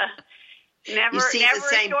 It's never a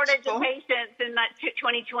shortage of patients in that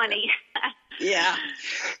 2020. Yeah.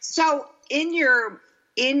 So in your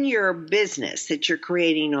business that you're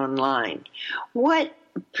creating online, what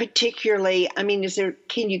particularly, I mean,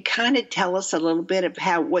 can you kind of tell us a little bit of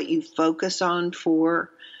what you focus on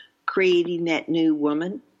for creating that new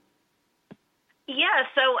woman? Yeah,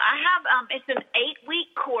 so I have, it's an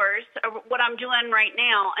 8-week course of what I'm doing right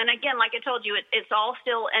now. And again, like I told you, it's all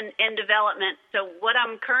still in development. So what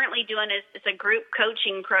I'm currently doing is it's a group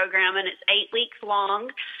coaching program, and it's 8 weeks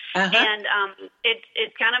long. And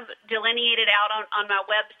it's kind of delineated out on my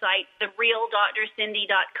website,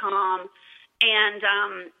 therealdrcindy.com. And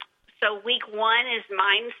so week 1 is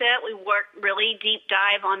mindset. We work really deep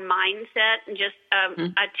dive on mindset, and just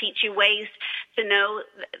I teach you ways to know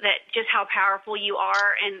that just how powerful you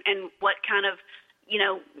are, and what kind of, you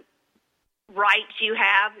know, rights you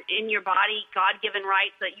have in your body, God-given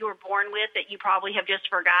rights that you were born with that you probably have just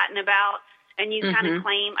forgotten about. And you kind of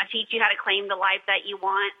I teach you how to claim the life that you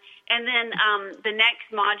want. And then the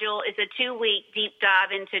next module is a 2-week deep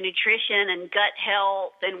dive into nutrition and gut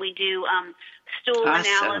health. And we do stool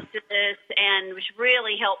analysis, and which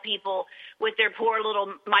really help people with their poor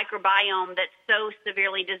little microbiome that's so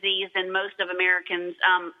severely diseased in most of Americans'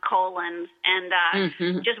 colons, and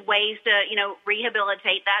just ways to, you know,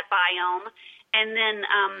 rehabilitate that biome. And then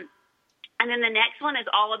the next one is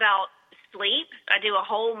all about sleep. I do a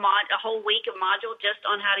whole week of module just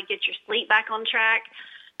on how to get your sleep back on track.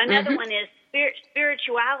 Another one is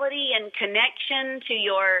spirituality and connection to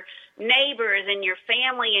your neighbors and your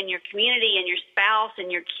family and your community and your spouse and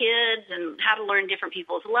your kids, and how to learn different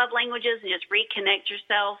people's love languages and just reconnect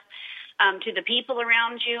yourself to the people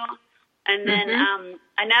around you. And then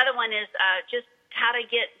another one is just how to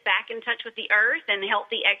get back in touch with the earth and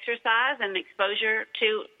healthy exercise and exposure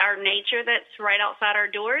to our nature that's right outside our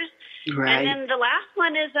doors. Right. And then the last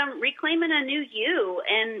one is reclaiming a new you,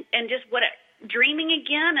 and just dreaming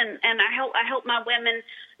again. And I help my women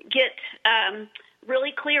get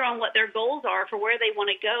really clear on what their goals are for where they want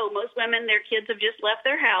to go. Most women, their kids have just left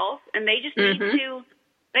their house, and they just need to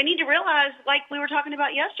realize, like we were talking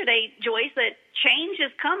about yesterday, Joyce, that change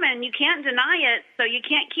is coming. You can't deny it, so you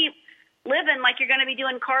can't keep living like you're going to be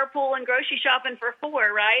doing carpool and grocery shopping for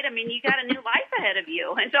 4, right? I mean, you got a new life ahead of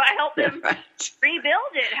you. And so I help them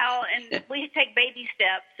rebuild it, and we take baby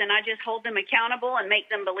steps, and I just hold them accountable and make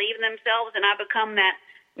them believe in themselves, and I become that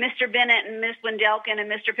Mr. Bennett and Miss Wendelkin and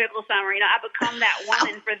Mr. Picklesheimer. You know, I become that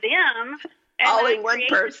woman for them. And all in one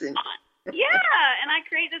person. And I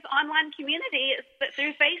create this online community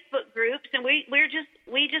through Facebook groups, and we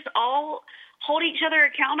just all hold each other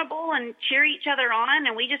accountable and cheer each other on,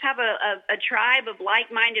 and we just have a tribe of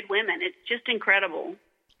like-minded women. It's just incredible.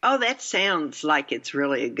 Oh, that sounds like it's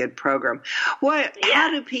really a good program. How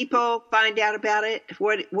do people find out about it?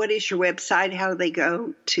 What is your website? How do they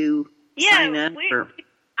go to sign up?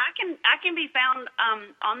 I can be found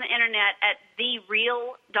on the internet at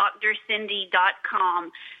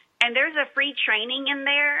therealdrcindy.com. And there's a free training in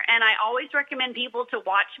there, and I always recommend people to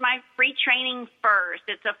watch my free training first.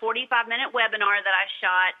 It's a 45-minute webinar that I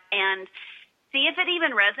shot, and see if it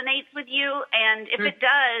even resonates with you. And if it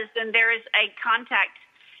does, then there is a contact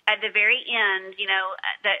at the very end, you know,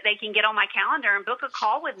 that they can get on my calendar and book a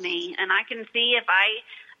call with me, and I can see if I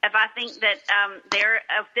think that they're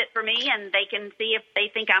a fit for me, and they can see if they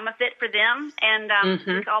think I'm a fit for them, and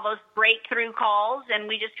all those breakthrough calls, and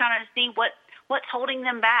we just kind of see what's holding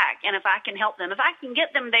them back, and if I can help them. If I can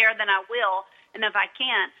get them there, then I will, and if I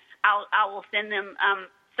can't, I will send them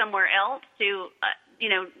somewhere else to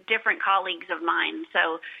different colleagues of mine.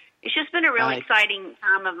 So it's just been a really exciting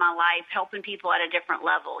time of my life, helping people at a different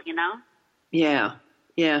level, you know? Yeah.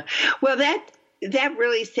 Well, that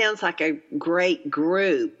really sounds like a great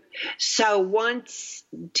group. So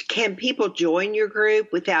can people join your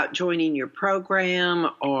group without joining your program,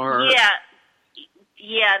 or?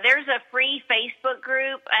 Yeah, there's a free Facebook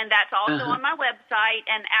group, and that's also on my website.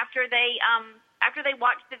 And after they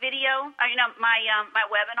watch the video, my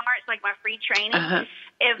webinar, it's like my free training.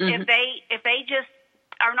 If they just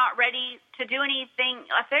are not ready to do anything,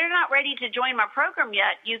 if they're not ready to join my program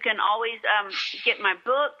yet, you can always get my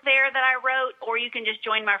book there that I wrote, or you can just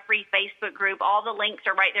join my free Facebook group. All the links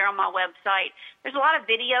are right there on my website. There's a lot of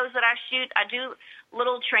videos that I shoot. I do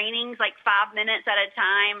little trainings, like 5 minutes at a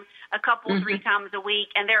time, a couple, 3 times a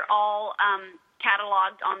week, and they're all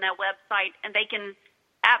cataloged on that website. And they can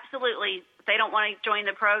absolutely, if they don't want to join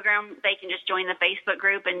the program, they can just join the Facebook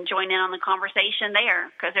group and join in on the conversation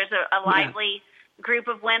there, because there's a lively group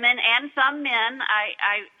of women and some men.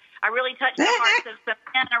 I really touch the hearts of some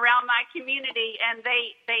men around my community, and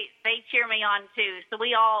they cheer me on too. So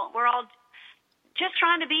we're all just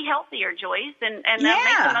trying to be healthier, Joyce, and make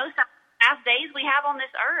the most of the last days we have on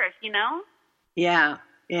this earth, Yeah.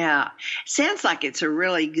 Sounds like it's a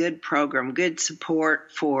really good program, good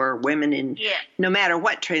support for women in no matter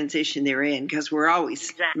what transition they're in, because we're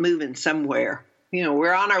always moving somewhere.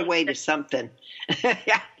 We're on our way to something.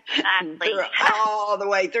 All the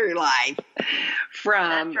way through life,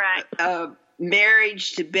 from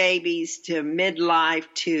marriage to babies to midlife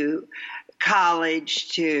to college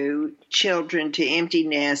to children to empty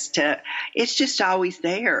nest. It's just always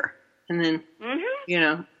there. And then,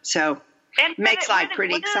 so it makes life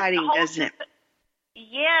pretty exciting, doesn't it?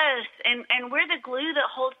 Yes, and we're the glue that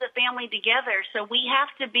holds the family together. So we have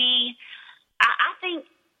to be,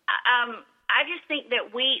 I just think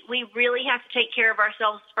that we really have to take care of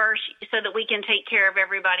ourselves first so that we can take care of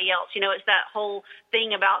everybody else. It's that whole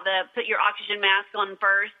thing about put your oxygen mask on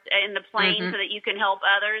first in the plane so that you can help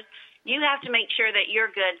others. You have to make sure that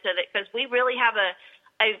you're good, so that, because we really have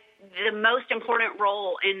the most important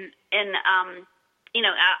role in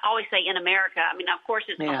I always say in America. I mean, of course,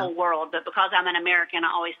 it's the whole world, but because I'm an American,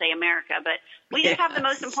 I always say America. But we just have the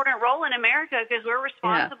most important role in America, because we're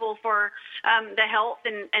responsible for the health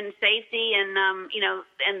and safety and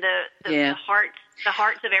and the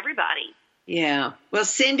hearts of everybody. Yeah. Well,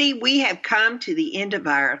 Cindy, we have come to the end of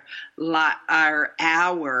our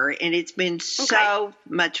hour, and it's been so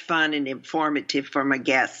much fun and informative for my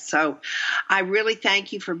guests. So I really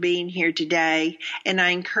thank you for being here today, and I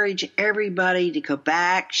encourage everybody to go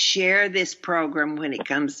back, share this program when it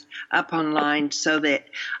comes up online, so that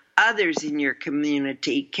others in your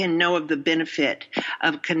community can know of the benefit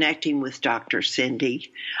of connecting with Dr.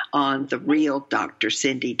 Cindy on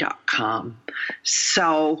therealdrcindy.com.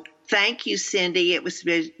 So thank you, Cindy. It was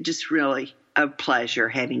just really a pleasure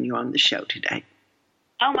having you on the show today.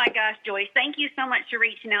 Oh, my gosh, Joyce. Thank you so much for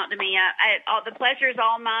reaching out to me. The pleasure is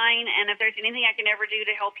all mine, and if there's anything I can ever do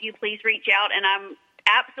to help you, please reach out, and I'm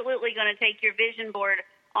absolutely going to take your Vision Board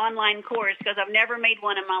online course, because I've never made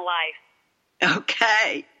one in my life.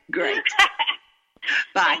 Okay, great.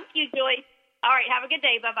 Bye. Thank you, Joyce. All right, have a good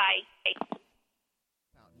day. Bye-bye.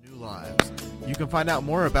 New lives. You can find out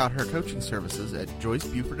more about her coaching services at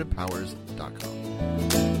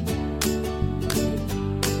JoyceBufordEmpowers.com.